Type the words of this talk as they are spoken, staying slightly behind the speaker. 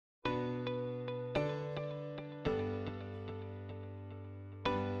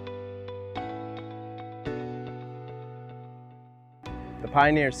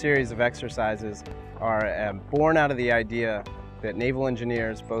Pioneer series of exercises are born out of the idea that naval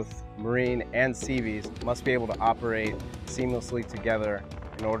engineers, both Marine and Seabees, must be able to operate seamlessly together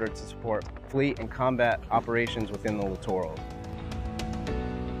in order to support fleet and combat operations within the littorals.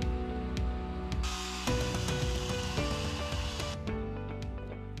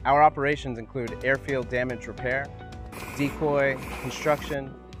 Our operations include airfield damage repair, decoy,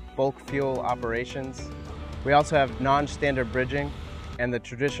 construction, bulk fuel operations. We also have non-standard bridging and the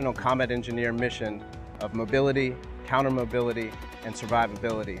traditional combat engineer mission of mobility, counter-mobility, and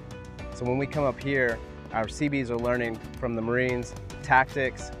survivability. So when we come up here, our Seabees are learning from the Marines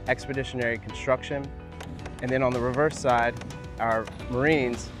tactics, expeditionary construction, and then on the reverse side, our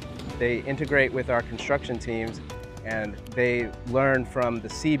Marines, they integrate with our construction teams and they learn from the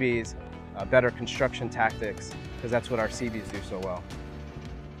Seabees better construction tactics, because that's what our Seabees do so well.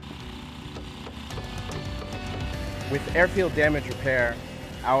 With airfield damage repair,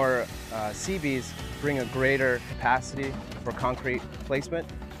 our Seabees bring a greater capacity for concrete placement,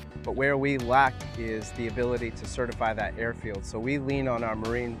 but where we lack is the ability to certify that airfield. So we lean on our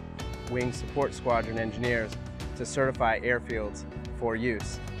Marine Wing Support Squadron engineers to certify airfields for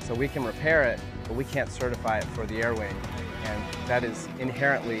use. So we can repair it, but we can't certify it for the air wing, and that is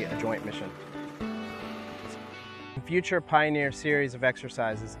inherently a joint mission. Future Pioneer series of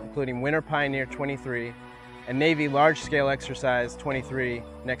exercises, including Winter Pioneer 23 and Navy Large-Scale Exercise 23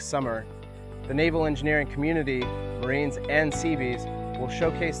 next summer, the naval engineering community, Marines and Seabees, will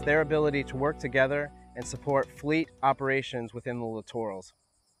showcase their ability to work together and support fleet operations within the littorals.